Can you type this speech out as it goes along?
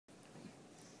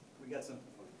got something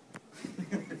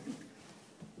for you.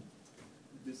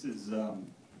 This is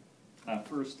our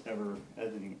first ever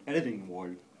editing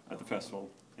award at the festival,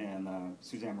 and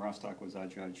Suzanne Rostock was our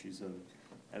judge. She's an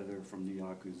editor from New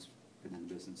York who's been in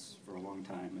business for a long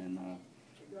time, and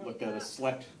looked at a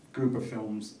select group of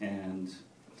films and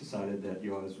decided that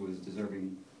yours was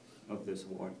deserving of this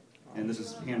award. And this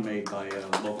is handmade by a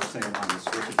local Salem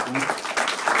artist, Richard Flint.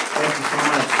 Thank you so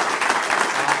much.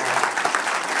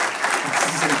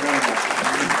 This is incredible.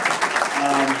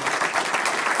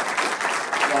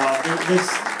 Wow,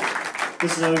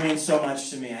 this really means so much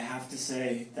to me. I have to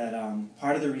say that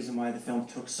part of the reason why the film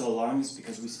took so long is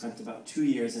because we spent about 2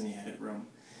 years in the edit room.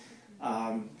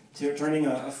 Turning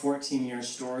a 14-year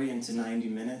story into 90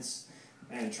 minutes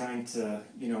and trying to,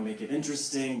 make it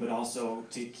interesting, but also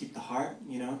to keep the heart,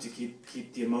 to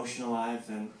keep the emotion alive.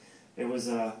 And it was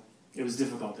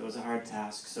difficult. It was a hard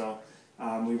task. So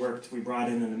we brought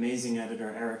in an amazing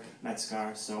editor, Eric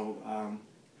Metzgar. So,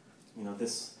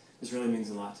 this really means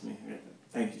a lot to me.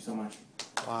 Thank you so much.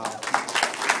 Wow.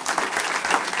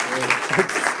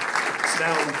 So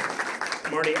now,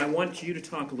 Marty, I want you to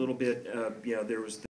talk a little bit, there was